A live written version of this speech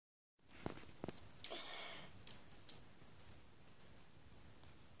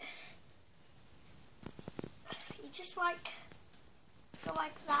just like go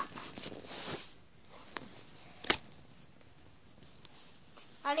like that.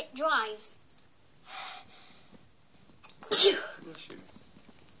 And it drives. Bless you.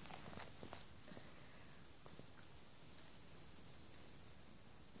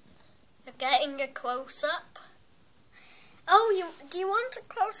 You're getting a close-up. Oh, do you want a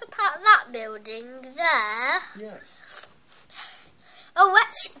close-up at that building there? Yes. Oh,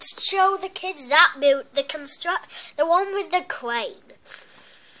 let's show the kids that the one with the crane.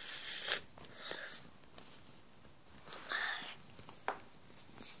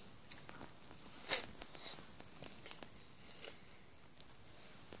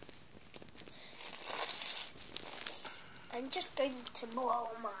 I'm just going to blow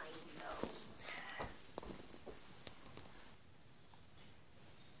my nose.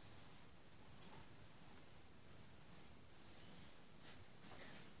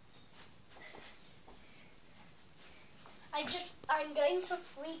 I'm going to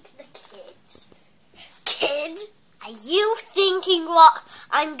freak the kids. Kids, are you thinking what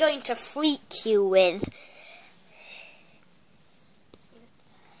I'm going to freak you with?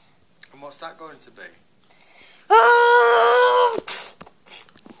 And what's that going to be?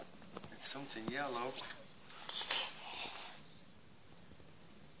 It's something yellow.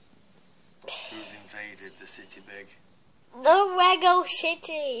 Who's invaded the city big? The Lego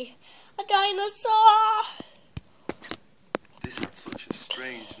City. A dinosaur. This had such a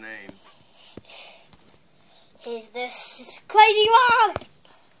strange name. Here's this crazy one.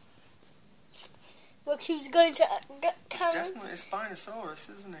 Look who's going to It's definitely a Spinosaurus,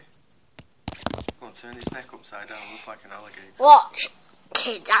 isn't he? Go on, turn his neck upside down, looks like an alligator. Watch,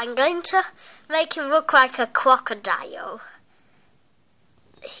 kids, I'm going to make him look like a crocodile.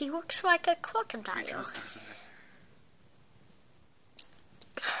 He looks like a crocodile. He does, doesn't he?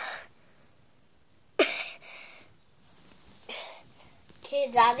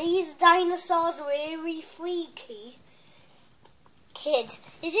 Kids, are these dinosaurs really freaky? Kids,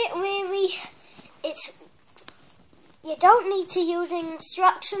 is it really... You don't need to use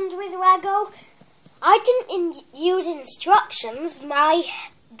instructions with Lego. I didn't use instructions. My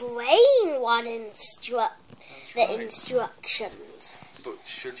brain would instruct the instructions. But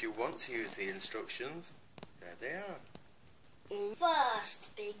should you want to use the instructions, there they are.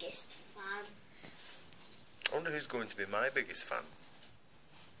 First biggest fan. I wonder who's going to be my biggest fan.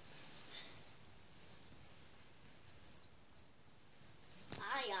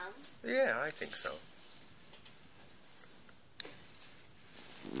 I am. Yeah, I think so.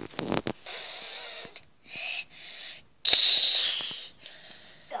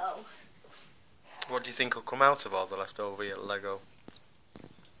 Go. What do you think will come out of all the leftover Lego?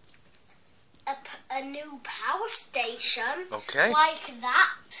 A new power station. Okay. Like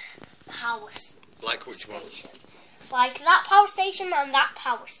that power station. Like which one? Like that power station and that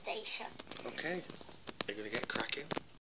power station. Okay. They're going to get cracking.